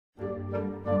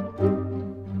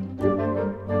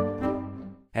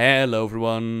Hello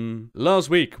everyone! Last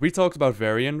week we talked about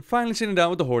Varian finally sitting down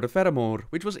with the Horde of Faramore,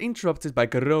 which was interrupted by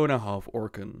Corona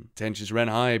half-Orcan. Tensions ran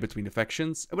high between the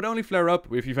factions and would only flare up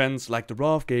with events like the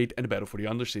Wrath Gate and the Battle for the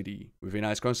Undercity. Within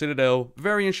Icecrown Citadel,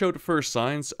 Varian showed the first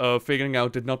signs of figuring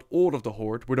out that not all of the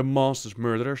Horde were the monstrous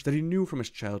murderers that he knew from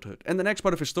his childhood, and the next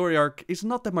part of his story arc is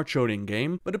not that much shown in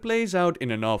game, but it plays out in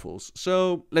the novels,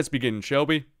 so let's begin, shall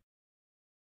we?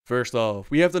 First off,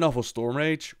 we have the novel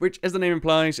Stormrage, which as the name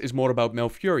implies is more about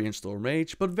Malfurion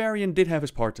Stormrage, but Varian did have his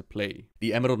part to play.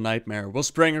 The Emerald Nightmare was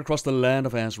spraying across the land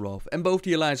of Azeroth, and both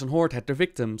the Alliance and Horde had their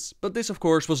victims, but this of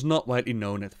course was not widely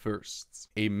known at first.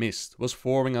 A mist was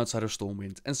forming outside of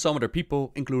Stormwind, and some of their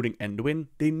people, including Anduin,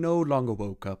 they no longer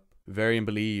woke up. Varian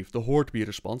believed the Horde to be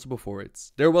responsible for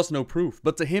it. There was no proof,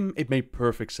 but to him it made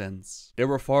perfect sense. There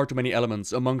were far too many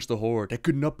elements amongst the Horde that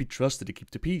could not be trusted to keep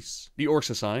the peace. The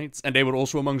orcs aside, and they were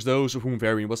also amongst those of whom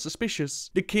Varian was suspicious,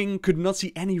 the king could not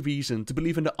see any reason to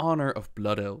believe in the honor of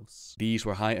blood elves. These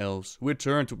were high elves who had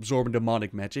turned to absorbing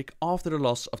demonic magic after the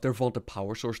loss of their vaunted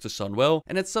power source the Sunwell,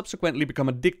 and had subsequently become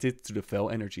addicted to the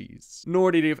fell energies.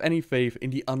 Nor did they have any faith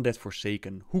in the undead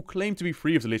Forsaken, who claimed to be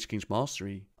free of the Lich King's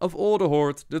mastery. Of all the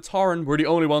Horde, the Tauren were the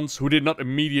only ones who did not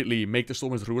immediately make the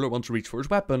Stormwind ruler want to reach for his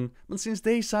weapon, but since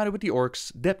they sided with the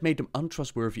orcs, that made them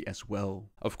untrustworthy as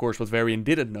well. Of course, what Varian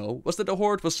didn't know was that the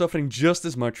Horde was suffering just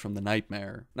as much from the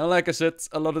Nightmare. Now, like I said,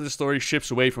 a lot of the story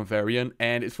shifts away from Varian,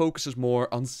 and it focuses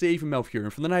more on saving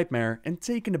Malfurion from the Nightmare and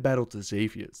taking the battle to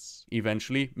Xavius.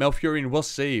 Eventually, Malfurion was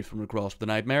saved from the grasp of the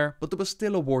Nightmare, but there was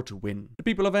still a war to win. The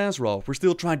people of Azeroth were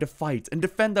still trying to fight and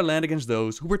defend their land against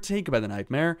those who were taken by the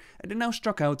Nightmare, and they now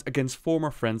struck out against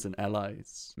former friends and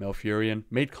allies. Malfurion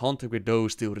made contact with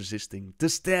those still resisting, to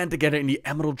stand together in the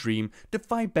Emerald Dream to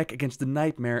fight back against the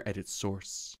Nightmare at its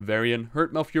source. Varian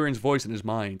heard Malfurion's voice in his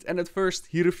mind, and at first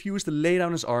he refused to lay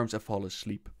down his arms and fall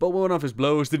asleep. But one of his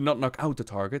blows did not knock out the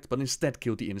target, but instead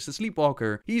killed the innocent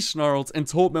sleepwalker. He snarled and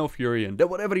told Malfurion that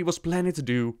whatever he was planning to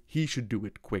do, he should do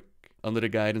it quick. Under the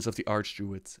guidance of the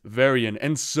Archdruid, Varian,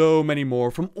 and so many more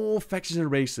from all factions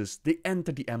and races, they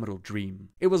entered the Emerald Dream.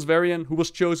 It was Varian who was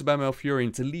chosen by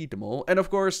Malfurion to lead them all, and of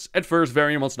course, at first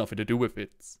Varian wants nothing to do with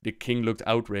it. The king looked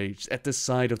outraged at the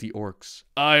sight of the orcs.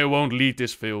 "I won't lead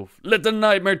this filth. Let the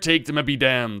Nightmare take them and be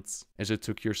damned." "As it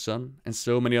took your son, and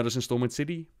so many others in Stormwind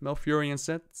City," Malfurion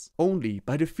said. "Only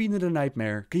by defeating the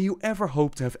Nightmare can you ever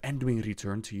hope to have Anduin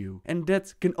return to you, and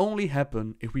that can only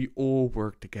happen if we all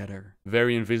work together."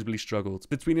 Varian visibly struggled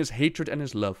between his hatred and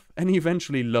his love, and he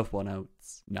eventually loved one out.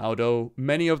 Now though,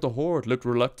 many of the Horde looked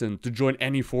reluctant to join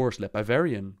any force led by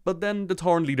Varian, but then the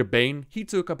Tauren leader Bane, he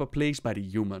took up a place by the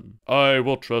human. "I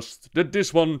will trust that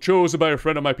this one, chosen by a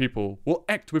friend of my people, will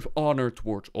act with honor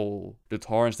towards all." The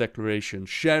Tauren's declaration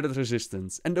shattered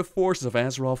resistance, and the forces of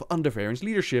Azeroth under Varian's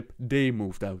leadership, they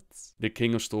moved out. The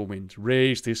King of Stormwind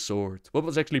raised his sword, what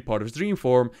was actually part of his dream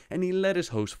form, and he led his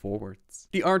host forward.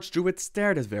 The Archdruid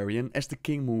stared at Varian as the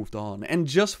king moved on, and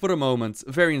just for a moment,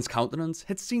 Varian's countenance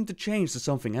had seemed to change to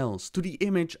something else, to the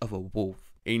image of a wolf.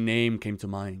 A name came to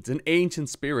mind, an ancient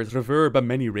spirit revered by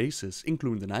many races,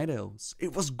 including the Night Elves.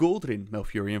 It was Gul'dan,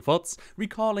 Malfurion thought,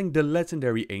 recalling the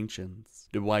legendary Ancients.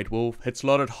 The White Wolf had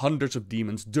slaughtered hundreds of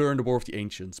demons during the War of the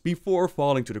Ancients, before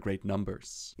falling to the great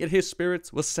numbers. Yet his spirit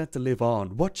was set to live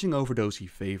on, watching over those he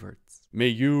favored. "May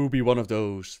you be one of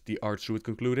those," the Archdruid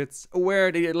concluded,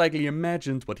 aware that he had likely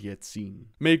imagined what he had seen.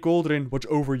 "May Gul'dan watch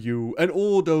over you and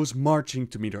all those marching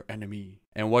to meet our enemy."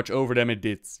 And watch over them it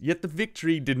did, yet the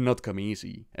victory did not come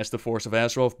easy. As the force of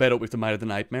Azeroth battled with the might of the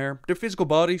Nightmare, their physical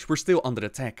bodies were still under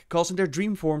attack, causing their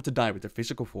dream form to die with their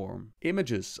physical form.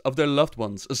 Images of their loved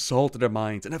ones assaulted their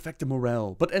minds and affected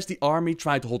morale, but as the army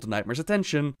tried to hold the Nightmare's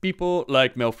attention, people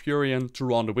like Malfurion,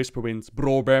 Turon the Whisperwind,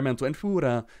 Brawl Bearmantle and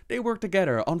Fura, they worked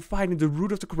together on fighting the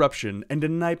root of the corruption and the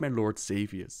Nightmare Lord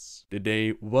Xavius. The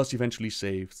day was eventually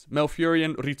saved.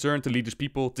 Malfurion returned to lead his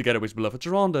people together with his beloved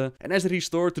Tyrande, and as he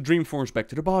restored the dream forms back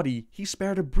to the body, he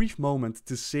spared a brief moment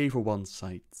to savor one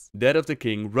sight. That of the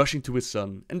king rushing to his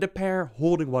son, and the pair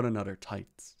holding one another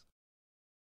tight.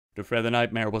 The threat of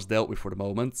Nightmare was dealt with for the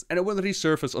moment, and it wouldn't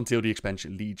resurface until the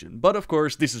expansion Legion. But of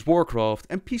course, this is Warcraft,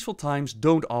 and peaceful times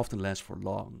don't often last for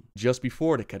long. Just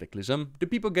before the Cataclysm, the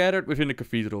people gathered within the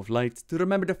Cathedral of Light to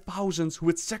remember the thousands who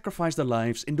had sacrificed their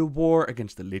lives in the war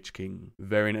against the Lich King.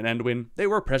 Varian and Anduin, they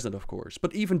were present of course,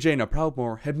 but even Jaina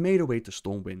Proudmoore had made her way to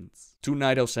Stormwind. Two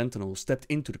Night Elf Sentinels stepped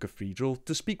into the Cathedral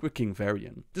to speak with King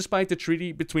Varian. Despite the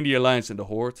treaty between the Alliance and the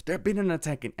Horde, there had been an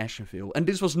attack in Ashenvale, and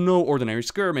this was no ordinary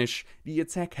skirmish. The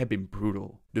attack had been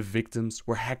brutal. The victims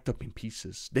were hacked up in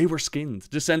pieces. They were skinned.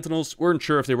 The Sentinels weren't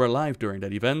sure if they were alive during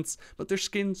that event, but their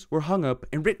skins were hung up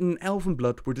and written in elven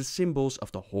blood were the symbols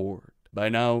of the Horde. By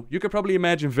now, you can probably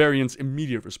imagine Varian's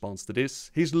immediate response to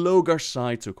this. His Logarsh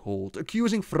side took hold,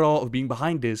 accusing Thrall of being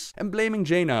behind this and blaming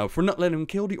Jaina for not letting him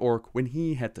kill the orc when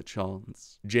he had the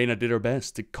chance. Jaina did her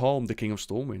best to calm the King of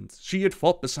Stormwind. She had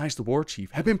fought besides the war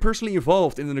chief, had been personally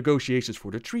involved in the negotiations for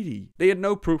the treaty. They had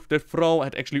no proof that Thrall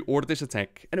had actually ordered this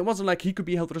attack, and it wasn't like he could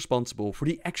be held responsible for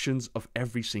the actions of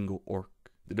every single orc.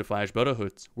 The Defiance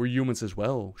Brotherhood were humans as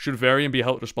well. Should Varian be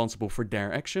held responsible for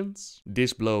their actions?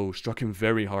 This blow struck him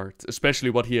very hard, especially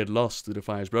what he had lost to the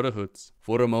Defiance Brotherhood.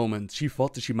 For a moment, she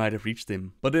thought that she might have reached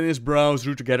him, but then his brows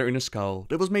drew together in a scowl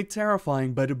that was made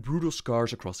terrifying by the brutal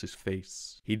scars across his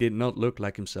face. He did not look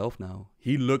like himself now.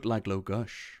 He looked like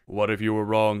Logarsh. What if you were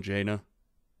wrong, Jaina?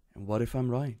 And what if I'm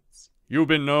right? You've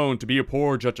been known to be a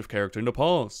poor judge of character in the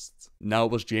past. Now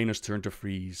it was Jaina's turn to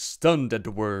freeze, stunned at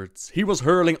the words. He was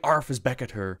hurling Arthas back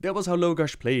at her. That was how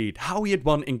Logarsh played, how he had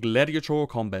won in gladiatorial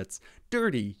combats.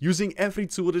 Dirty, using every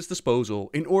tool at his disposal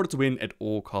in order to win at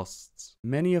all costs.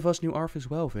 Many of us knew Arthas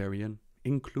well, Varian.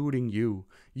 Including you.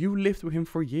 You lived with him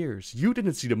for years. You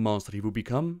didn't see the monster he would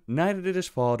become. Neither did his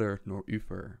father nor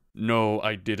Uther. No,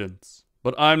 I didn't.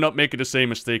 But I'm not making the same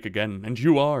mistake again, and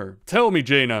you are. Tell me,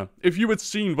 Jaina, if you had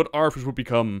seen what Arthas would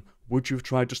become, would you have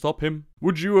tried to stop him?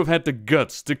 Would you have had the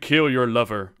guts to kill your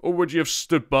lover? Or would you have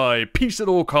stood by, peace at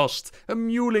all cost, a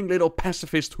mewling little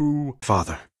pacifist who...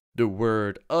 Father. The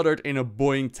word, uttered in a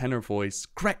boying tenor voice,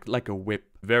 cracked like a whip.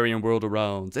 Varian whirled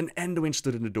around, and Anduin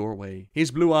stood in the doorway. His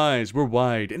blue eyes were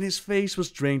wide, and his face was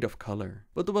drained of color.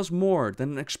 But there was more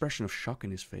than an expression of shock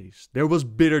in his face. There was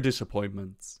bitter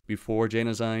disappointment. Before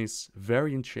Jaina's eyes,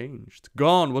 Varian changed.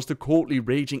 Gone was the coldly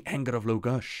raging anger of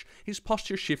Logarsh. His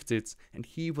posture shifted, and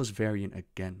he was Varian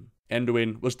again.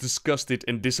 Anduin was disgusted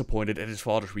and disappointed at his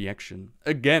father's reaction.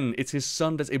 Again, it's his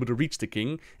son that's able to reach the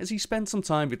king, as he spent some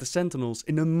time with the Sentinels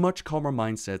in a much calmer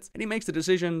mindset, and he makes the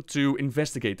decision to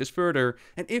investigate this further,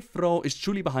 and if Thrall is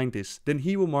truly behind this, then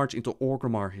he will march into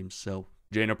Orgrimmar himself.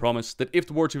 Jaina promised that if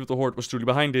the war chief of the Horde was truly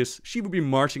behind this, she would be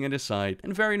marching at his side,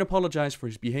 and Varian apologized for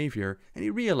his behavior, and he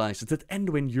realizes that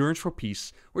Anduin yearns for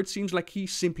peace, where it seems like he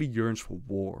simply yearns for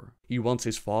war. He wants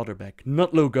his father back,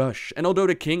 not Logarsh, and although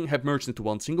the king had merged into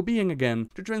one single being again,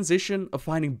 the transition of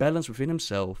finding balance within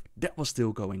himself, that was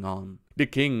still going on. The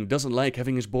king doesn't like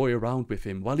having his boy around with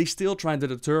him, while he's still trying to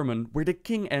determine where the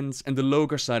king ends and the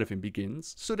Logarsh side of him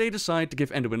begins, so they decide to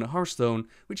give Anduin a Hearthstone,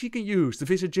 which he can use to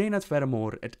visit Jaina at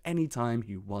Faramore at any time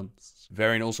he wants.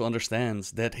 Varian also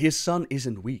understands that his son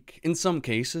isn't weak. In some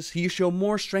cases, he has shown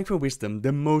more strength and wisdom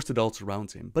than most adults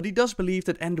around him, but he does believe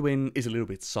that Anduin is a little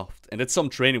bit soft, and that some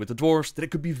training with the dwarves that it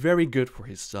could be very good for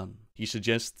his son. He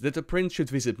suggests that the prince should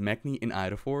visit Magni in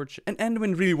Ironforge, and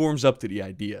Anduin really warms up to the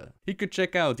idea. He could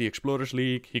check out the Explorers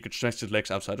League, he could stretch his legs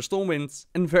outside of Stormwind,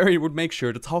 and Varian would make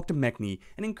sure to talk to Magni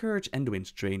and encourage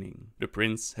Anduin's training. The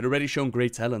prince had already shown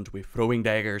great talent with throwing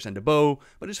daggers and the bow,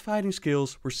 but his fighting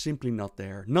skills were simply not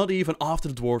there, not even after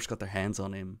the dwarves got their hands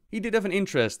on him. He did have an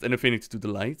interest and affinity to the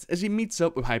light, as he meets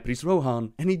up with High Priest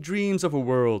Rohan, and he dreams of a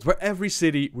world where every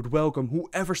city would welcome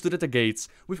whoever stood at the gates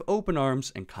with open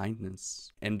arms and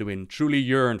kindness. Anduin truly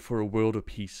yearned for a world of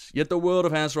peace, yet the world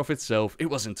of Azeroth itself, it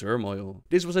was in turmoil.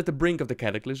 This was at the brink of the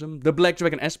cataclysm. The Black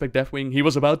Dragon aspect Deathwing, he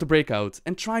was about to break out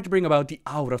and try to bring about the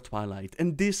Hour of Twilight,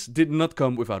 and this did not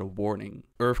come without a warning.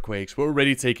 Earthquakes were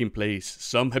already taking place,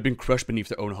 some had been crushed beneath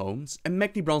their own homes, and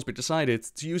Magni Bronzebeard decided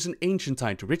to use an ancient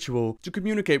timed ritual to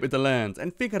communicate with the land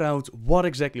and figure out what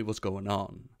exactly was going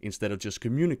on. Instead of just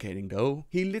communicating though,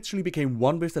 he literally became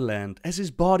one with the land as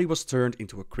his body was turned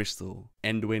into a crystal.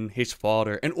 Anduin, his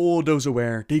father, and all those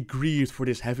aware, they grieved for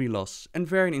this heavy loss, and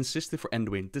Varian insisted for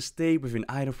Anduin to stay within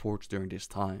Ironforge during this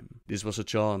time. This was a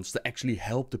chance to actually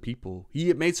help the people. He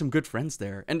had made some good friends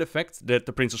there, and the fact that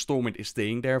the Prince of Stormwind is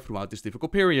staying there throughout this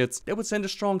difficult period, that would send a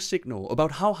strong signal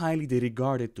about how highly they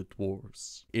regarded the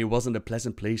dwarves. It wasn't a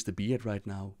pleasant place to be at right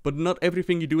now, but not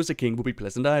everything you do as a king will be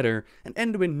pleasant either, and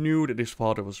Anduin knew that his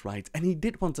father was right, and he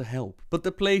did want to help, but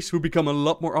the place would become a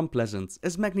lot more unpleasant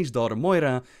as Magni's daughter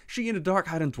Moira, she and the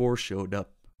Dark Iron Dwarves showed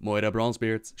up. Moira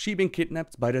Bronzebeard, she'd been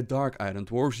kidnapped by the Dark Iron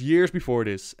Dwarves years before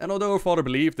this, and although her father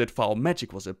believed that foul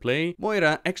magic was at play,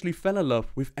 Moira actually fell in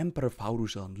love with Emperor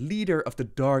Fauruzan, leader of the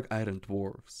Dark Iron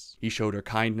Dwarves. He showed her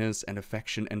kindness and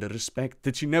affection and the respect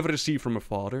that she never received from her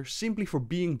father, simply for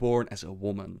being born as a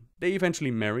woman. They eventually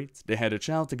married, they had a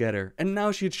child together, and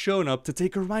now she had shown up to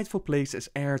take her rightful place as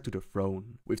heir to the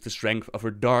throne. With the strength of her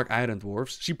Dark Iron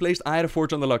Dwarves, she placed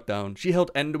Ironforge under lockdown, she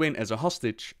held Anduin as a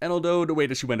hostage, and although the way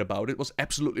that she went about it was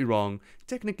absolutely wrong,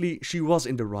 technically she was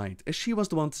in the right, as she was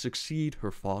the one to succeed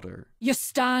her father. You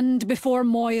stand before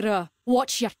Moira.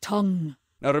 Watch your tongue.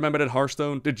 Now remember that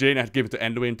Hearthstone that Jaina had given to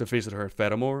Anduin to visit her at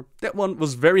Faramore? That one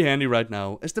was very handy right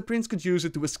now, as the prince could use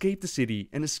it to escape the city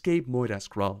and escape Moira's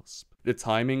grasp. The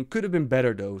timing could have been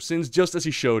better though, since just as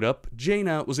he showed up,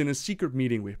 Jaina was in a secret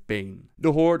meeting with Bane.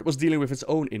 The Horde was dealing with its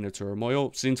own inner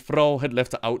turmoil, since Thrall had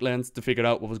left the Outlands to figure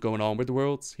out what was going on with the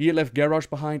world. He had left Garrosh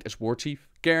behind as war chief.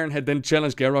 Garen had then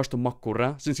challenged Garrosh to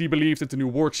Mak'gora, since he believed that the new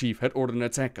war chief had ordered an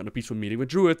attack on a peaceful meeting with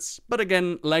druids. But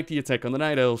again, like the attack on the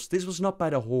Night Elves, this was not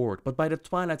by the Horde, but by the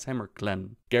Twilight's Hammer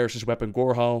clan. Garrosh's weapon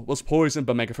Gorhal was poisoned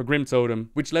by Megatha Grim Totem,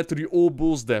 which led to the Old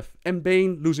Bull's death, and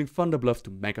Bane losing Thunderbluff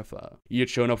to Megatha. He had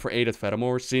shown up for aid at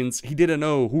Faramore, since he didn't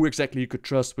know who exactly he could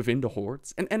trust within the Horde,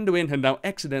 and Anduin had now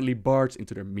accidentally barged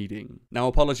into their meeting. Now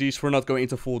apologies for not going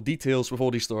into full details with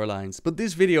all these storylines, but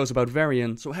this video is about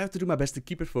Varian, so I have to do my best to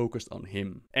keep it focused on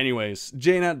him. Anyways,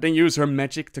 Jaina then used her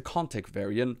magic to contact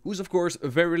Varian, who's of course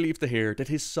very relieved to hear that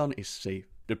his son is safe.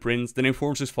 The prince then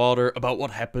informs his father about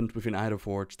what happened within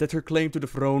Ironforge, that her claim to the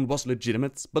throne was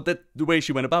legitimate, but that the way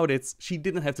she went about it, she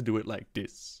didn't have to do it like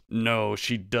this. No,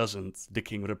 she doesn't, the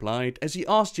king replied, as he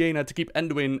asked Jaina to keep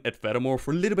Anduin at Faramore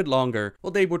for a little bit longer,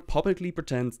 while they would publicly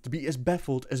pretend to be as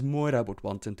baffled as Moira would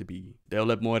want them to be. They'll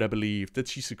let Moira believe that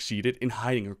she succeeded in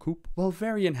hiding her coup, while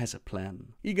Varian has a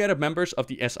plan. He gathered members of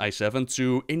the SI7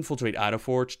 to infiltrate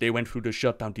Ironforge. They went through the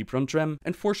shutdown deep run tram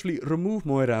and forcefully remove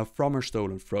Moira from her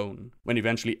stolen throne. When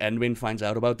eventually Anduin finds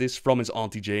out about this from his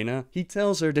auntie Jaina, he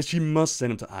tells her that she must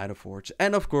send him to Ironforge,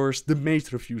 and of course the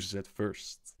maid refuses at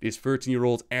first. This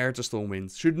 13-year-old heir to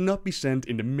Stormwind should not be sent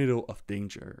in the middle of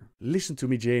danger. Listen to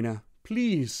me, Jaina.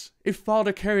 Please, if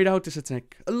father carried out this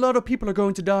attack, a lot of people are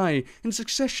going to die, and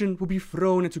succession will be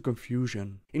thrown into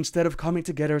confusion. Instead of coming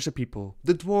together as a people,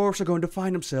 the dwarves are going to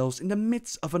find themselves in the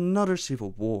midst of another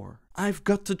civil war. I've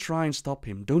got to try and stop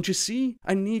him, don't you see?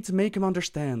 I need to make him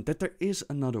understand that there is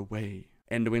another way.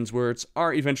 Anduin's words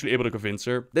are eventually able to convince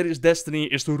her that his destiny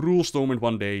is to rule Stormwind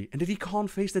one day, and that he can't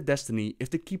face that destiny if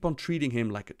they keep on treating him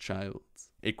like a child.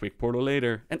 A quick portal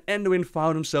later, and Anduin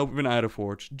found himself within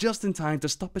Ironforge, just in time to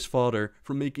stop his father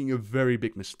from making a very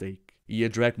big mistake. He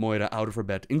had dragged Moira out of her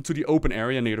bed into the open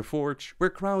area near the forge, where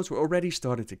crowds were already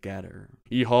starting to gather.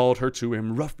 He hauled her to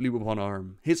him roughly with one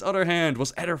arm. His other hand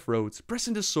was at her throat,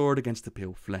 pressing the sword against the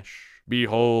pale flesh.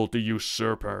 "Behold the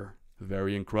usurper!"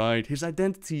 Varian cried, his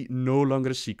identity no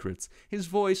longer a secret, his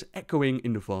voice echoing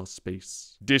in the vast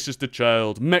space. "This is the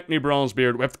child Magni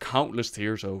Bronzebeard wept countless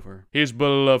tears over. His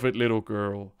beloved little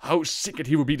girl. How sickened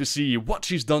he would be to see what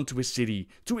she's done to his city,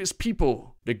 to his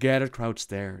people." The gathered crowd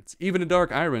stared. Even the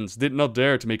Dark Irons did not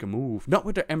dare to make a move, not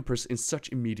with their empress in such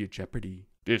immediate jeopardy.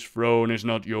 "This throne is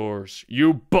not yours.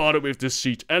 You bought it with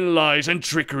deceit and lies and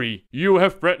trickery. You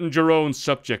have threatened your own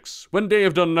subjects when they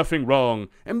have done nothing wrong,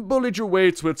 and bullied your way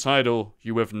to a title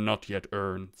you have not yet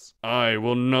earned. I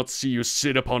will not see you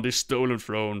sit upon this stolen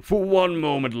throne for one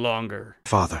moment longer."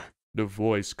 Father. The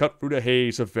voice cut through the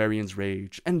haze of Varian's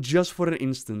rage, and just for an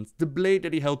instant, the blade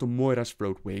that he held to Moira's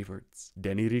throat wavered.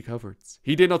 Then he recovered.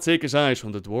 He did not take his eyes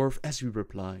from the dwarf as he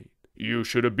replied, "You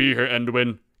shouldn't be here,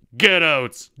 Anduin. Get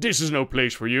out! This is no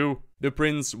place for you." The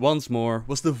prince, once more,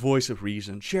 was the voice of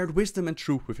reason, shared wisdom and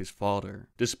truth with his father.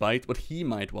 Despite what he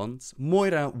might want,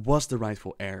 Moira was the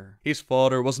rightful heir. His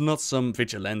father was not some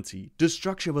vigilante.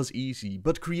 Destruction was easy,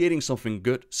 but creating something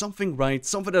good, something right,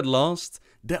 something that lasts,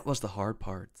 that was the hard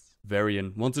part.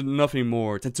 Varian wanted nothing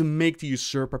more than to make the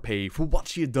usurper pay for what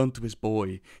she had done to his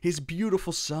boy, his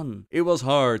beautiful son. It was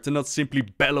hard to not simply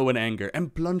bellow in anger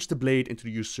and plunge the blade into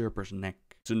the usurper's neck.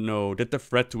 To know that the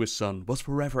threat to his son was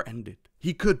forever ended.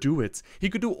 He could do it.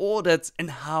 He could do all that and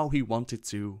how he wanted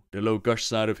to. The low gush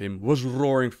side of him was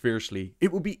roaring fiercely.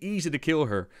 It would be easy to kill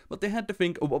her, but they had to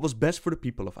think of what was best for the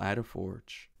people of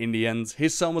Ironforge. In the end,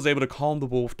 his son was able to calm the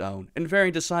wolf down, and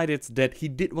Varian decided that he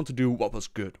did want to do what was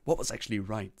good, what was actually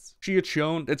right. She had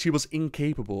shown that she was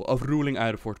incapable of ruling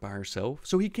Ironforge by herself,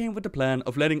 so he came with the plan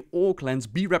of letting all clans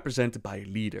be represented by a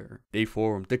leader. They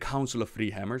formed the Council of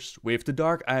Three Hammers, with the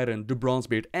Dark Iron, the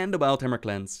Bronzebeard and the Wildhammer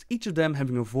clans, each of them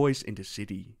having a voice in the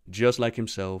city. Just like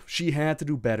himself, she had to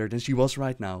do better than she was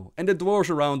right now, and the dwarves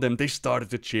around them, they started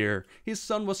to cheer. His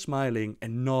son was smiling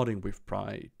and nodding with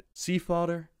pride. "See,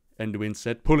 father?" Anduin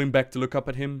said, pulling back to look up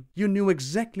at him. "You knew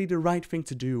exactly the right thing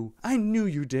to do. I knew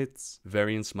you did."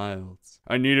 Varian smiled.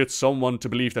 "I needed someone to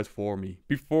believe that for me,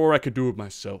 before I could do it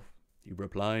myself," he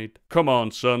replied. "Come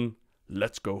on, son.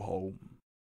 Let's go home."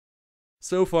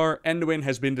 So far, Anduin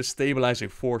has been the stabilizing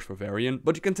force for Varian,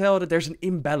 but you can tell that there's an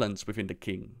imbalance within the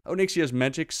king. Onyxia's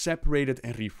magic separated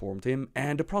and reformed him,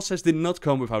 and the process did not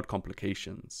come without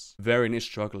complications. Varian is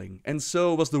struggling, and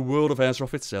so was the world of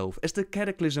Azeroth itself as the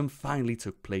cataclysm finally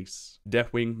took place.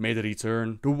 Deathwing made a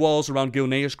return, the walls around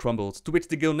Gilneas crumbled, to which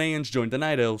the Gilneans joined the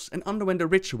Night Elves and underwent a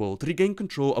ritual to regain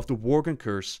control of the Worgen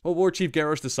curse, while War Chief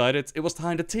Garrus decided it was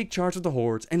time to take charge of the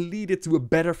Horde and lead it to a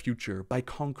better future by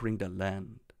conquering the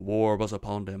land. War was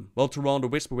upon them, while Turan the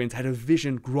Whisperwind had a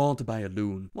vision granted by a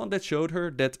loon, one that showed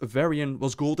her that Varian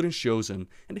was Gul'dan's chosen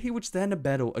and that he would stand a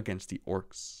battle against the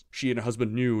orcs. She and her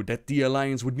husband knew that the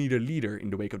Alliance would need a leader in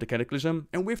the wake of the cataclysm,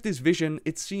 and with this vision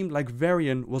it seemed like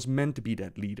Varian was meant to be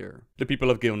that leader. The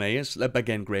people of Gilneas, led by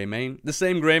Gen Greymane, the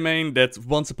same Greymane that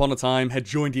once upon a time had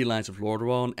joined the Alliance of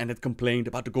Lordaeron and had complained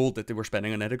about the gold that they were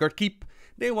spending on Edelgard Keep,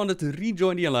 they wanted to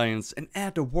rejoin the Alliance and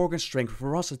add the Worgen strength and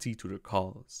ferocity to their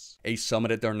cause. A summit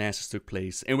at Darnassus took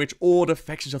place, in which all the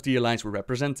factions of the Alliance were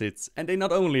represented, and they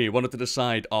not only wanted to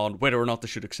decide on whether or not they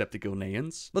should accept the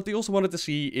Gilneans, but they also wanted to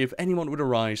see if anyone would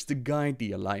arise to guide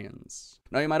the Alliance.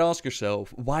 Now you might ask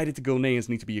yourself, why did the Gilneans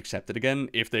need to be accepted again,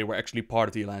 if they were actually part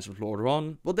of the Alliance of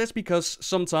Lordaeron? Well, that's because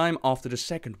sometime after the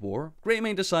Second War,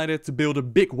 Greymane decided to build a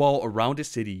big wall around his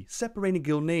city, separating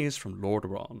Gilneas from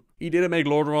Lordaeron. He didn't make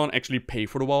Lordaeron actually pay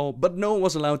for the wall, but no one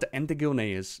was allowed to enter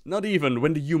Gilneas, not even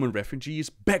when the human refugees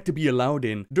begged to be allowed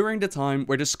in during the time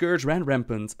where the Scourge ran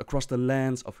rampant across the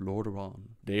lands of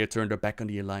Lordaeron. They had turned their back on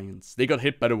the Alliance, they got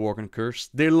hit by the Worgen curse,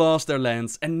 they lost their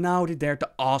lands, and now they dared to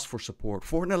ask for support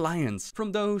for an alliance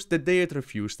from those that they had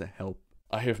refused to help.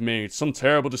 "I have made some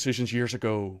terrible decisions years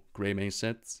ago," Greymane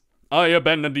said. "I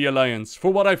abandoned the Alliance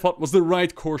for what I thought was the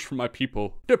right course for my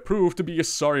people. That proved to be a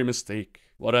sorry mistake.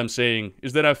 What I'm saying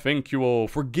is that I thank you all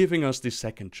for giving us this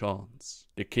second chance."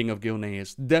 The King of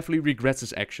Gilneas definitely regrets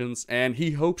his actions, and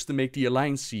he hopes to make the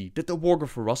Alliance see that the Worgen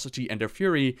ferocity and their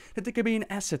fury, that they can be an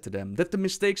asset to them, that the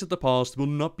mistakes of the past will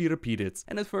not be repeated.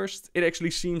 And at first, it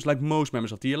actually seems like most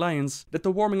members of the Alliance that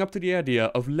they're warming up to the idea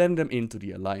of letting them into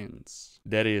the Alliance.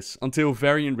 That is, until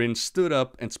Varian Wrynn stood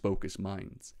up and spoke his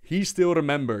mind. He still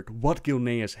remembered what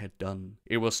Gilneas had done.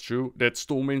 It was true that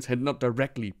Stormwind had not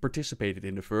directly participated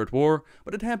in the Third War,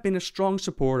 but it had been a strong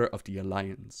supporter of the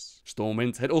Alliance.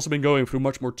 Stormwind had also been going through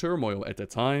much more turmoil at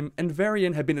that time, and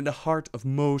Varian had been in the heart of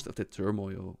most of that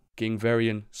turmoil. King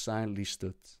Varian silently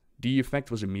stood. The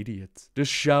effect was immediate. The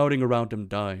shouting around them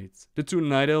died. The two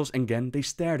Night Elves again, they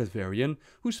stared at Varian,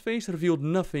 whose face revealed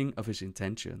nothing of his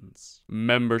intentions.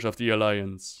 "Members of the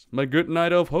Alliance, my good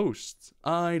Night Elf host,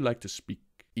 I like to speak."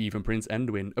 Even Prince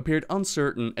Anduin appeared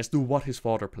uncertain as to what his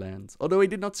father planned, although he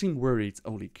did not seem worried,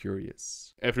 only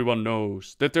curious. "Everyone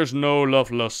knows that there's no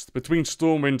love-lust between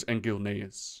Stormwind and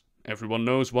Gilneas. Everyone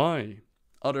knows why."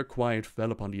 Utter quiet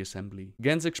fell upon the assembly.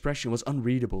 Gen's expression was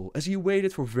unreadable as he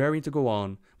waited for Varian to go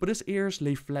on, but his ears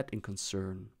lay flat in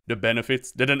concern. "The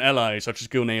benefit that an ally such as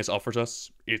Gilneas offers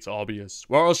us, it's obvious.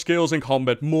 While our skills in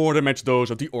combat more than match those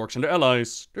of the orcs and their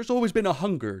allies, there's always been a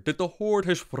hunger that the Horde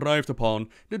has thrived upon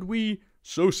that we,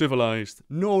 so civilized,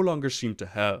 no longer seem to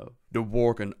have. The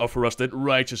Worgen offer us that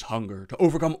righteous hunger to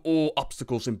overcome all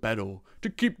obstacles in battle, to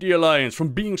keep the Alliance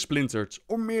from being splintered,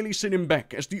 or merely sitting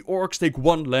back as the orcs take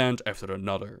one land after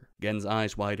another." Gen's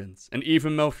eyes widened, and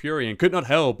even Malfurion could not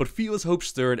help but feel his hope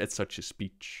stirred at such a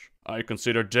speech. "I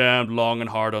consider damned long and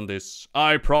hard on this,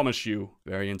 I promise you,"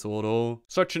 Varian told all.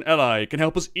 "Such an ally can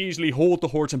help us easily hold the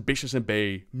Horde's ambitions at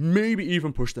bay, maybe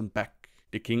even push them back."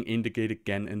 The king indicated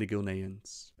Gen and the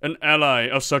Gilneans. "An ally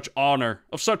of such honor,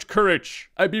 of such courage,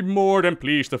 I'd be more than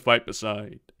pleased to fight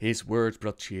beside." His words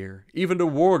brought cheer. Even the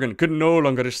Worgen could no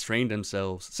longer restrain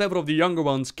themselves, several of the younger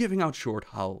ones giving out short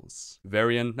howls.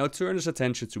 Varian now turned his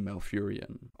attention to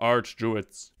Malfurion.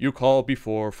 "Archdruid, you called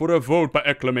before for a vote by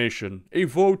acclamation, a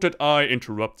vote that I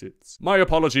interrupted. My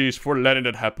apologies for letting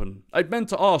that happen. I'd meant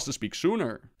to ask to speak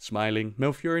sooner." Smiling,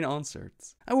 Malfurion answered,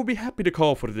 "I would be happy to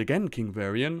call for it again, King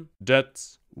Varian." "That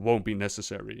won't be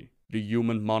necessary." The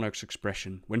human monarch's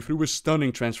expression went through a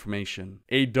stunning transformation.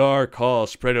 A dark awe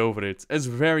spread over it as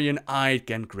Varian eyed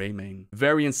Gen Greymane.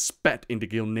 Varian spat in the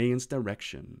Gilnean's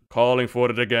direction. "Calling for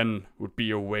it again would be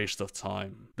a waste of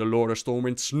time." The Lord of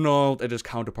Stormwind snarled at his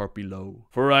counterpart below.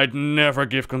 "For I'd never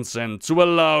give consent to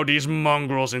allow these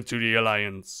mongrels into the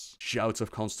Alliance." Shouts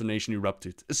of consternation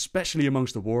erupted, especially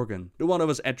amongst the Worgen. The one of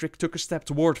us, Edric, took a step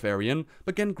toward Varian,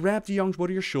 but Gen grabbed the young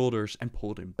warrior's shoulders and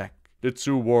pulled him back. The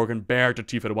two Worgen bared their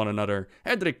teeth at one another,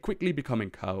 Edric quickly becoming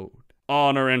cowed.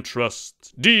 "Honor and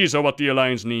trust, these are what the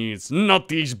Alliance needs, not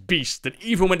these beasts that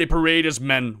even when they parade as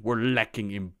men, were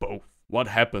lacking in both. What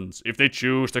happens if they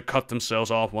choose to cut themselves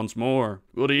off once more?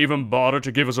 Will they even bother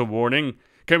to give us a warning?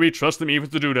 Can we trust him even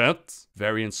to do that?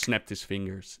 Varian snapped his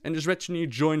fingers, and his retinue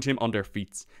joined him on their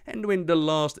feet, Anduin the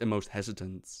last and most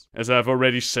hesitant. As I have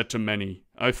already said to many,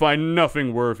 I find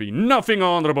nothing worthy, nothing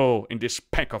honorable in this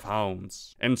pack of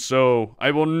hounds. And so,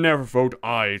 I will never vote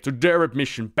aye to their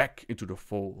admission back into the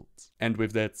fold. And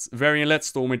with that, Varian led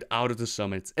Stormwind out of the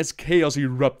summit, as chaos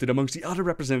erupted amongst the other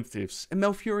representatives, and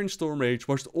Malfurion Stormrage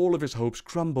watched all of his hopes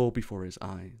crumble before his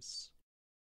eyes.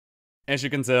 As you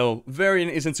can tell, Varian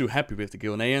isn't too happy with the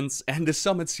Gilneans, and the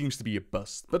summit seems to be a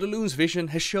bust, but the Loon's vision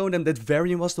has shown them that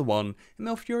Varian was the one, and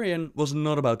Malfurion was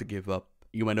not about to give up.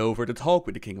 He went over to talk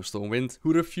with the King of Stormwind,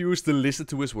 who refused to listen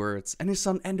to his words, and his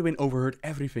son Anduin overheard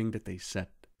everything that they said.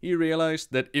 He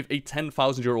realized that if a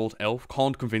 10,000-year-old elf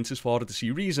can't convince his father to see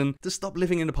reason, to stop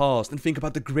living in the past and think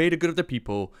about the greater good of the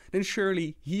people, then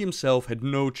surely he himself had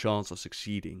no chance of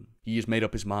succeeding. He has made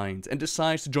up his mind and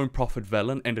decides to join Prophet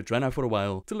Velen and the Draenei for a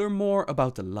while to learn more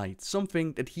about the light,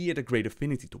 something that he had a great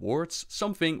affinity towards,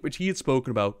 something which he had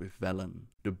spoken about with Velen.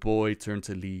 The boy turned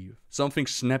to leave. Something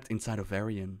snapped inside of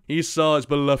Varian. He saw his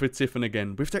beloved Tiffin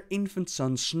again, with their infant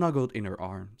son snuggled in her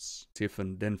arms.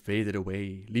 Tiffin then faded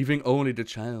away, leaving only the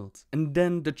child, and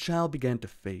then the child began to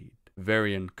fade.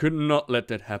 Varian could not let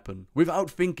that happen. Without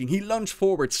thinking, he lunged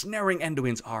forward, snaring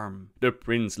Anduin's arm. The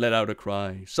prince let out a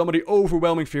cry. Some of the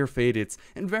overwhelming fear faded,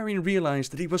 and Varian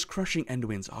realized that he was crushing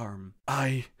Anduin's arm.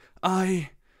 I...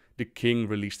 The king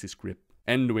released his grip.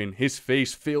 Anduin, his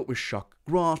face filled with shock,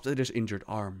 grasped at his injured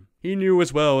arm. He knew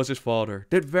as well as his father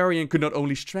that Varian could not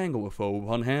only strangle a foe with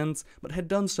one hand, but had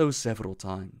done so several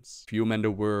times. Few men there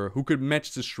were who could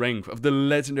match the strength of the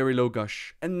legendary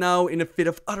Logash, and now in a fit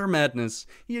of utter madness,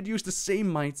 he had used the same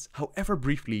might, however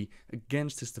briefly,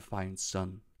 against his defiant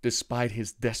son. Despite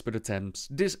his desperate attempts,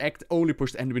 this act only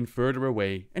pushed Anduin further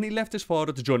away, and he left his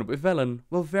father to join up with Velen,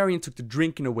 while Varian took to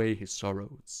drinking away his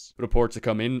sorrows. Reports had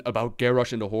come in about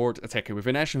Garrosh and the Horde attacking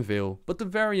within Ashenvale, but to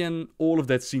Varian, all of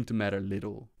that seemed to matter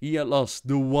little. He had lost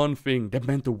the one thing that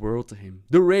meant the world to him.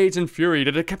 The rage and fury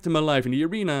that had kept him alive in the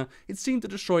arena, it seemed to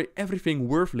destroy everything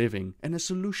worth living, and a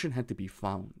solution had to be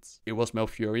found. It was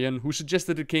Malfurion who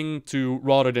suggested the king to,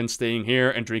 rather than staying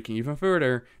here and drinking even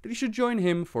further, that he should join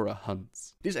him for a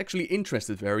hunt. This actually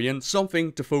interested Varian,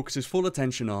 something to focus his full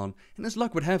attention on, and as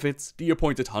luck would have it, the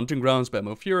appointed hunting grounds by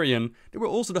Malfurion, they were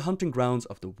also the hunting grounds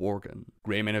of the Worgen.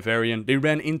 Greymane and Varian, they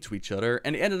ran into each other,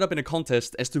 and they ended up in a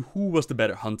contest as to who was the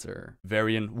better hunter.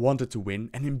 Varian wanted to win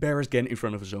and embarrass Gen in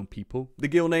front of his own people. The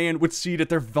Gilnean would see that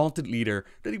their vaunted leader,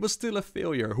 that he was still a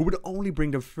failure who would only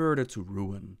bring them further to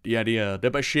ruin. The idea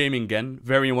that by shaming Gen,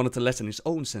 Varian wanted to lessen his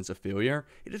own sense of failure,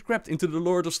 it had crept into the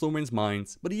Lord of Stormwind's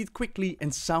mind, but he had quickly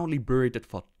and soundly buried that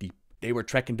thought deep. They were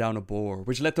tracking down a boar,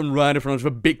 which led them right in front of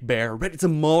a big bear, ready to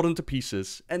maul them to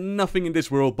pieces. And nothing in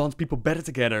this world bonds people better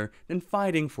together than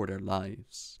fighting for their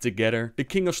lives. Together, the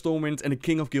King of Stormwind and the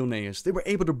King of Gilneas, they were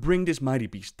able to bring this mighty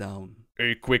beast down.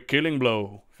 A quick killing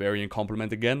blow, Varian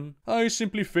complimented again. I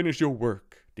simply finished your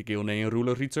work. The Gilnean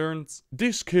ruler returned.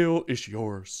 This kill is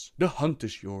yours. The hunt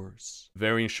is yours.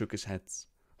 Varian shook his head.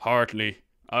 Hardly.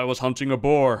 I was hunting a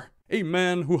boar. A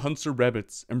man who hunts a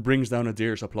rabbit and brings down a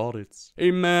deer is applauded. A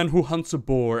man who hunts a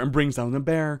boar and brings down a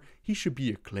bear, he should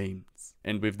be acclaimed.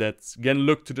 And with that, Gen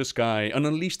looked to the sky and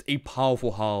unleashed a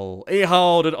powerful howl. A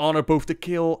howl that honored both the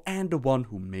kill and the one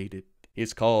who made it.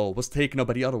 His call was taken up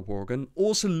by the other Worgen,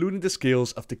 all saluting the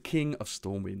skills of the King of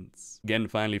Stormwind. Gen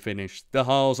finally finished. The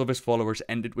howls of his followers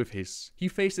ended with his. He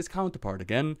faced his counterpart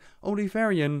again, only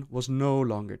Varian was no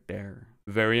longer there.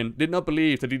 Varian did not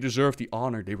believe that he deserved the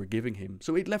honor they were giving him,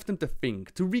 so it left him to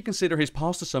think, to reconsider his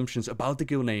past assumptions about the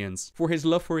Gilneans, for his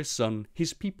love for his son,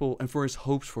 his people, and for his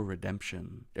hopes for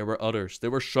redemption. There were others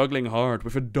that were struggling hard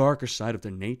with a darker side of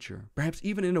their nature, perhaps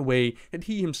even in a way that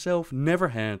he himself never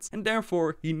had, and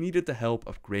therefore he needed the help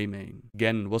of Greymane.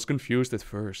 Gen was confused at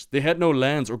first. They had no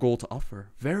lands or gold to offer.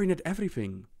 Varian had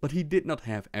everything, but he did not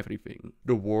have everything.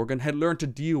 The Worgen had learned to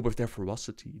deal with their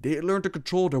ferocity. They had learned to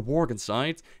control their Worgen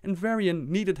side, and Varian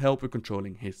needed help with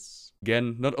controlling his.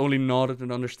 Gen not only nodded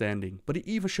in understanding, but he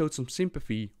even showed some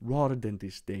sympathy rather than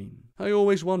disdain. I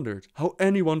always wondered how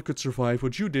anyone could survive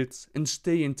what you did and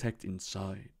stay intact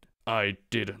inside. I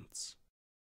didn't.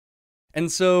 And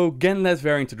so, Gen led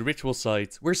Varian to the ritual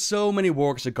site, where so many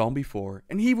wargers had gone before,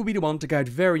 and he would be the one to guide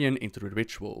Varian into the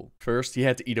ritual. First, he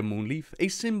had to eat a moonleaf, a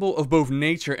symbol of both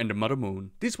nature and the Mother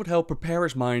Moon. This would help prepare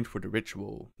his mind for the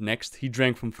ritual. Next, he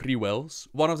drank from 3 wells.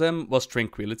 One of them was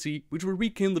tranquility, which would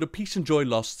rekindle the peace and joy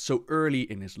lost so early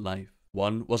in his life.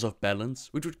 One was of balance,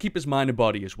 which would keep his mind and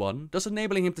body as one, thus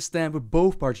enabling him to stand with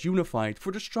both parts unified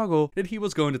for the struggle that he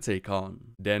was going to take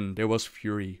on. Then there was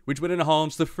fury, which would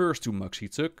enhance the first 2 mugs he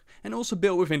took, and also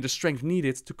build within the strength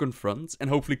needed to confront and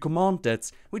hopefully command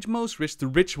that which most risked the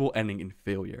ritual ending in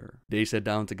failure. They sat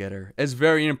down together as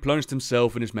Varian plunged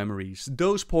himself in his memories,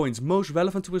 those points most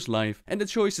relevant to his life and the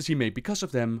choices he made because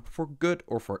of them, for good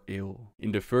or for ill.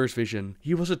 In the first vision,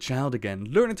 he was a child again,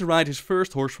 learning to ride his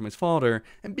first horse from his father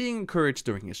and being encouraged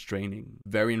during his training.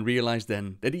 Varian realized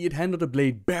then that he had handled the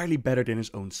blade barely better than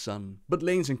his own son, but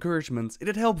Lane's encouragement, it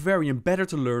had helped Varian better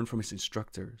to learn from his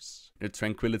instructors. The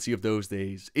tranquility of those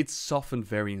days, it softened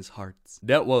Varian's heart.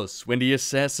 That was when the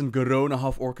assassin Gul'dan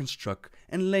half-orc struck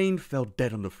and Lane fell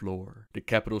dead on the floor. The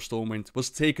capital Stormwind was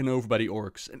taken over by the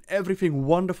orcs and everything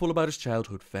wonderful about his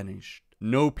childhood vanished.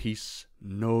 No peace,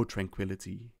 no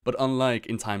tranquility. But unlike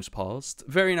in times past,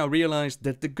 Varian now realized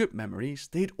that the good memories,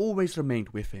 they had always remained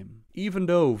with him. Even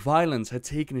though violence had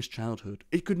taken his childhood,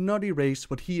 it could not erase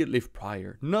what he had lived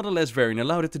prior. Nonetheless, Varian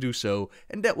allowed it to do so,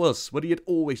 and that was what he had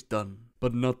always done.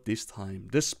 But not this time.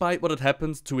 Despite what had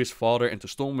happened to his father and to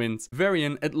Stormwind,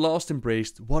 Varian at last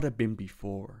embraced what had been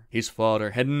before. His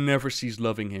father had never ceased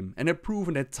loving him and had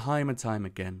proven that time and time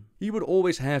again. He would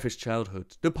always have his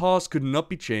childhood. The past could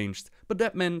not be changed, but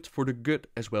that meant for the good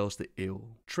as well as the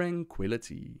ill.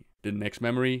 Tranquility. The next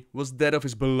memory was that of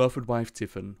his beloved wife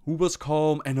Tiffin, who was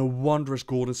calm and a wondrous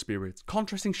golden spirit,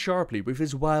 contrasting sharply with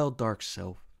his wild dark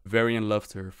self. Varian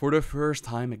loved her for the first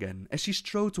time again as she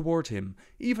strode toward him,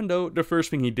 even though the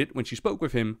first thing he did when she spoke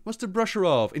with him was to brush her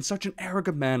off in such an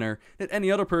arrogant manner that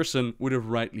any other person would have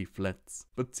rightly fled.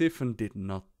 But Tiffin did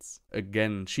not.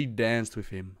 Again, she danced with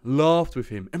him, laughed with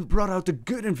him, and brought out the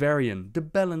good in Varian, the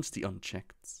balance, the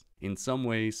unchecked. In some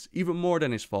ways, even more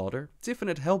than his father, Tiffin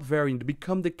had helped Varian to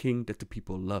become the king that the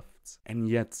people loved. And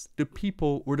yet, the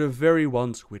people were the very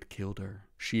ones who had killed her.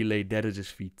 She lay dead at his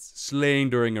feet,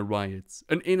 slain during a riot,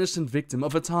 an innocent victim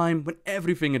of a time when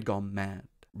everything had gone mad.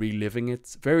 Reliving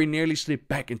it, Varian nearly slipped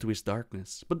back into his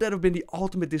darkness, but that would have been the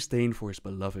ultimate disdain for his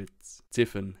beloved.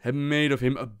 Tiffin had made of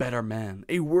him a better man,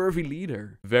 a worthy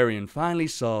leader. Varian finally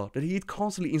saw that he had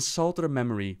constantly insulted her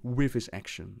memory with his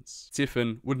actions.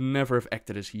 Tiffin would never have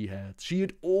acted as he had. She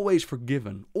had always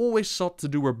forgiven, always sought to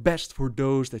do her best for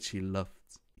those that she loved.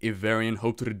 If Varian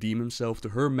hoped to redeem himself to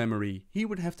her memory, he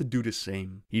would have to do the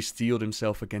same. He steeled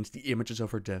himself against the images of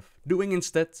her death, doing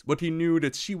instead what he knew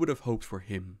that she would have hoped for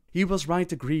him. He was right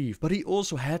to grieve, but he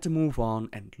also had to move on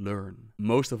and learn.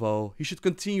 Most of all, he should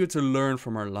continue to learn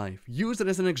from her life, use it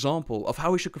as an example of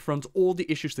how he should confront all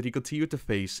the issues that he continued to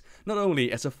face, not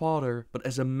only as a father, but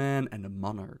as a man and a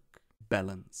monarch.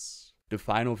 Balance. The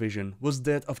final vision was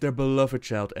that of their beloved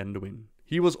child Anduin.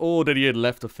 He was all that he had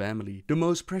left of family, the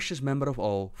most precious member of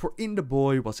all, for in the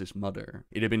boy was his mother.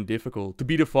 It had been difficult to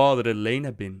be the father that Lane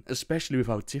had been, especially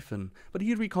without Tiffin, but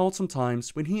he recalled some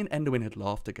times when he and Anduin had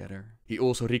laughed together. He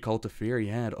also recalled the fear he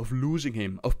had of losing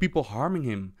him, of people harming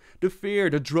him, the fear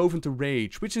that drove him to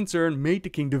rage, which in turn made the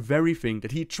king the very thing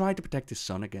that he tried to protect his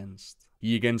son against.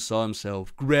 He again saw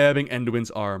himself grabbing Anduin's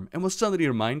arm and was suddenly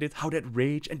reminded how that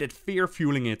rage and that fear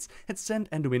fueling it had sent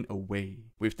Anduin away.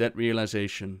 With that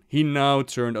realization, he now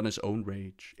turned on his own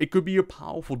rage. It could be a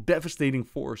powerful, devastating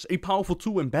force, a powerful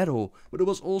tool in battle, but it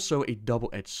was also a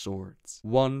double-edged sword.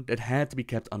 One that had to be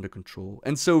kept under control,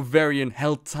 and so Varian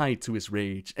held tight to his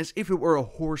rage, as if it were a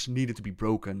horse needed to be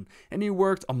broken, and he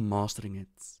worked on mastering it.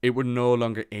 It would no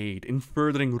longer aid in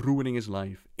furthering ruining his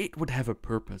life. It would have a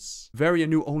purpose.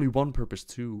 Varian knew only one purpose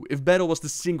too. If battle was the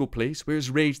single place where his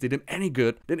rage did him any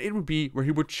good, then it would be where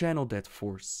he would channel that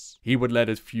force. He would let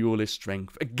it fuel his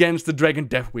strength against the Dragon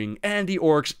Deathwing and the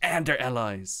orcs and their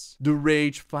allies. The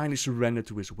rage finally surrendered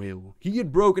to his will. He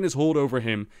had broken his hold over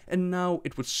him, and now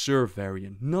it would serve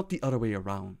Varian, not the other way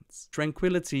around.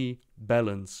 Tranquility,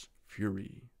 balance,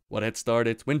 fury. What had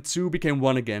started when two became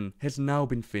one again has now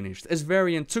been finished, as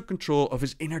Varian took control of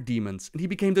his inner demons and he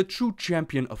became the true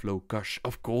champion of Lokash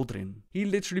of Gul'dan. He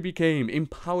literally became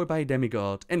empowered by a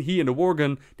demigod, and he and the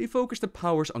Worgen, they focused the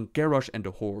powers on Garrosh and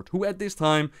the Horde, who at this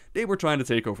time, they were trying to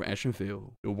take over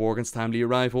Ashenvale. The Worgen's timely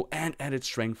arrival and added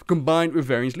strength, combined with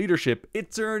Varian's leadership,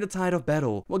 it turned the tide of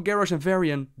battle, while Garrosh and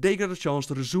Varian, they got a chance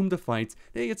to resume the fight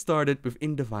they had started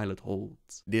within the Violet Hold.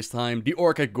 This time, the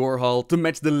orc had Gorehal to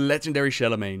match the legendary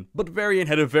Charlemagne, Varian, but Varian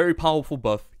had a very powerful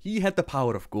buff. He had the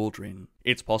power of Gul'dan.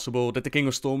 It's possible that the King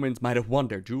of Stormwind might have won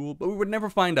their duel, but we would never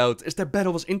find out as their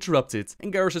battle was interrupted,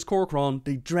 and Garrus's Kor'kron,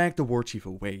 they dragged the war chief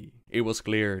away. It was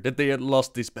clear that they had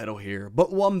lost this battle here,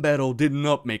 but one battle did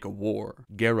not make a war.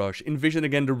 Garrus envisioned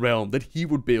again the realm that he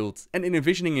would build, and in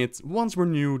envisioning it, once more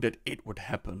knew that it would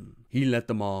happen. He let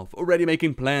them off, already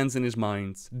making plans in his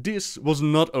mind. This was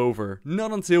not over,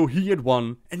 not until he had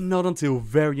won, and not until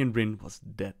Varian Wrynn was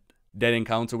dead. That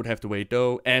encounter would have to wait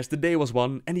though, as the day was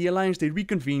won and the Alliance they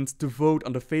reconvened to vote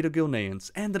on the fate of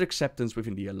Gilneans and their acceptance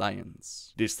within the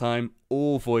Alliance. This time,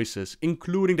 all voices,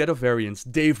 including that of Varian's,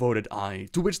 they voted aye,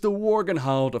 to which the Worgen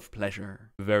howled of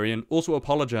pleasure. Varian also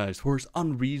apologized for his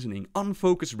unreasoning,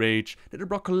 unfocused rage that had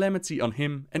brought calamity on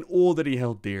him and all that he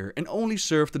held dear, and only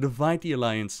served to divide the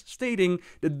Alliance, stating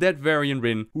that Varian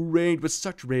Wrynn, who reigned with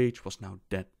such rage, was now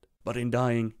dead. But in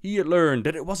dying, he had learned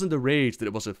that it wasn't the rage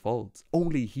that was at fault,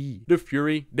 only he. The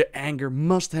fury, the anger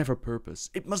must have a purpose.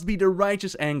 It must be the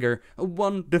righteous anger,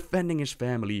 one defending his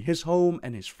family, his home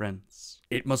and his friends.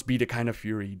 It must be the kind of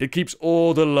fury that keeps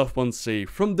all the loved ones safe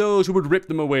from those who would rip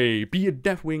them away, be it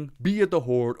Deathwing, be it the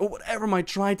Horde, or whatever might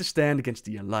try to stand against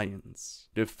the Alliance.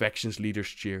 The faction's leaders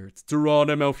cheered.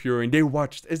 Tyrande and Malfurion, they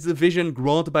watched as the vision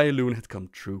granted by Elune had come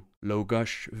true.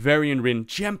 Logash, Varian Wrynn,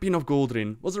 champion of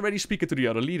Gul'dan, was already speaking to the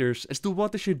other leaders as to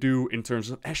what they should do in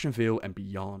terms of Ashenvale and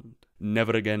beyond.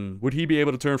 Never again would he be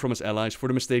able to turn from his allies for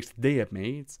the mistakes they had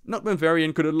made, not when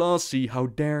Varian could at last see how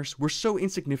theirs were so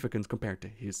insignificant compared to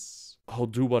his. "I'll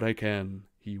do what I can,"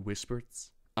 he whispered.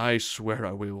 "I swear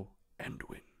I will, and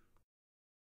win."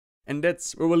 And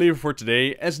that's where we'll leave it for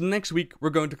today, as next week we're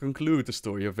going to conclude the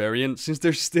story of Varian, since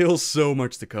there's still so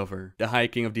much to cover. The High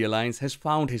King of the Alliance has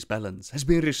found his balance, has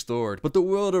been restored, but the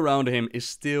world around him is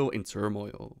still in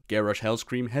turmoil. Garrus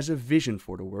Hellscream has a vision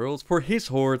for the world, for his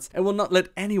Horde, and will not let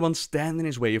anyone stand in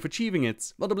his way of achieving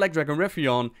it, while the Black Dragon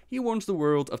Rephion, he warns the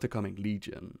world of the coming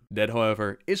Legion. That,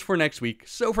 however, is for next week,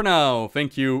 so for now,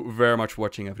 thank you very much for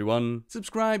watching everyone.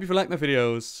 Subscribe if you like my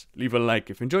videos, leave a like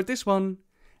if you enjoyed this one,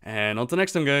 and until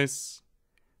next time guys,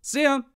 see ya!